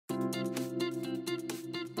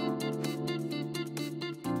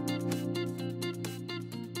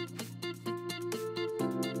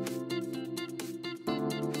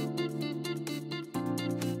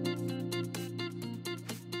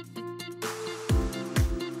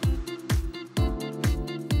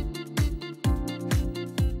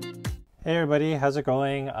Hey everybody, how's it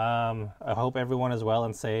going? I hope everyone is well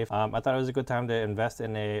and safe. I thought it was a good time to invest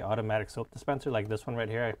in a automatic soap dispenser like this one right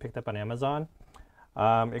here I picked up on Amazon.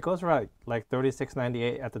 It goes for like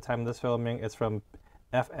 $36.98 at the time of this filming. It's from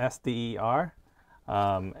FSDER,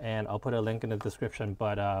 and I'll put a link in the description.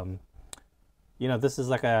 But you know, this is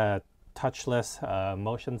like a touchless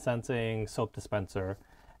motion sensing soap dispenser,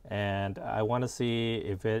 and I want to see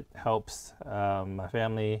if it helps my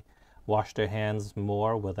family wash their hands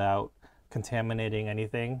more without contaminating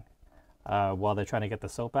anything while they're trying to get the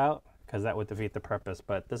soap out, because that would defeat the purpose.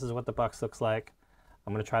 But this is what the box looks like.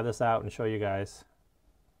 I'm going to try this out and show you guys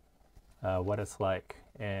what it's like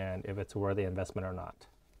and if it's a worthy investment or not.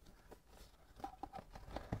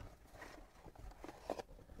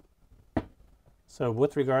 So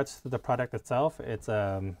with regards to the product itself, it's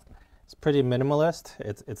pretty minimalist.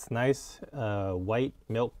 It's nice, white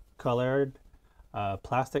milk colored,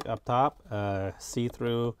 plastic up top,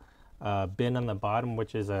 see-through bin on the bottom,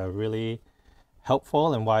 which is really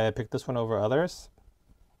helpful and why I picked this one over others.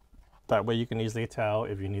 That way you can easily tell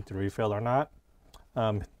if you need to refill or not.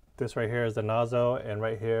 This right here is the nozzle, and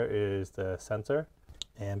right here is the sensor.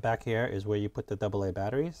 And back here is where you put the AA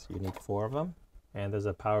batteries. You need 4 of them. And there's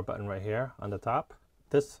a power button right here on the top.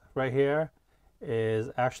 This right here is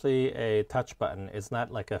actually a touch button. It's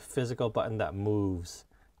not like a physical button that moves.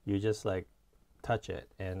 You just like touch it,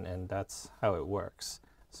 and that's how it works.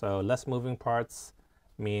 So less moving parts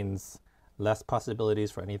means less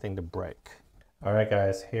possibilities for anything to break. All right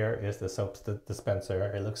guys, here is the soap dispenser.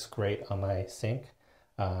 It looks great on my sink.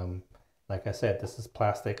 Like I said, this is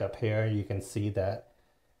plastic up here. You can see that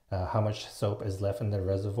how much soap is left in the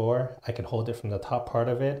reservoir. I can hold it from the top part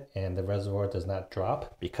of it and the reservoir does not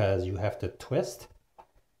drop because you have to twist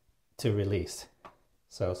to release.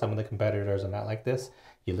 So some of the competitors are not like this.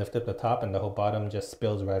 You lift up the top and the whole bottom just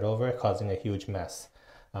spills right over, causing a huge mess.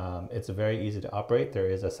 It's very easy to operate. There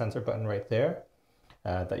is a sensor button right there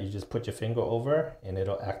that you just put your finger over and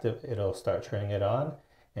it'll start turning it on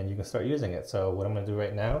and you can start using it. So what I'm going to do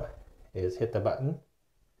right now is hit the button.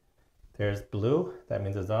 There's blue, that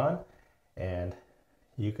means it's on, and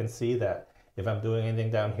you can see that if I'm doing anything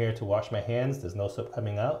down here to wash my hands, there's no soap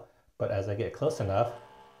coming out, but as I get close enough,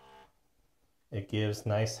 it gives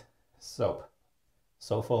nice soap.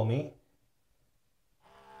 So foamy,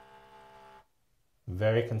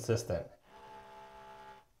 very consistent,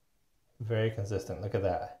 very consistent. Look at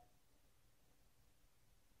that.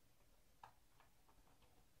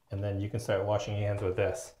 And then you can start washing your hands with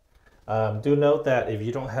this. Do note that if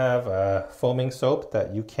you don't have foaming soap,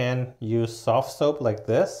 that you can use soft soap like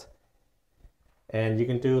this, and you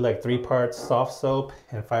can do like 3 parts soft soap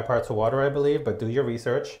and 5 parts of water, I believe, but do your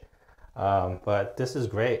research. But this is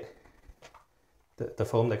great. The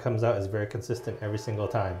foam that comes out is very consistent every single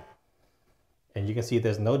time. And you can see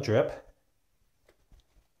there's no drip.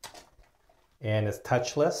 And it's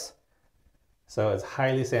touchless. So it's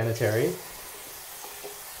highly sanitary.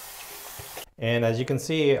 And as you can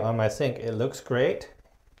see on my sink, it looks great.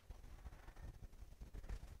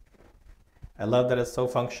 I love that it's so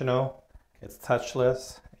functional. It's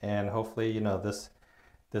touchless. And hopefully, you know, this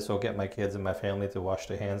will get my kids and my family to wash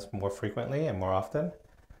their hands more frequently and more often.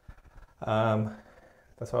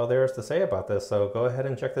 That's all there is to say about this. So go ahead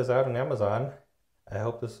and check this out on Amazon. I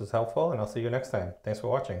hope this was helpful, and I'll see you next time. Thanks for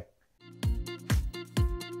watching.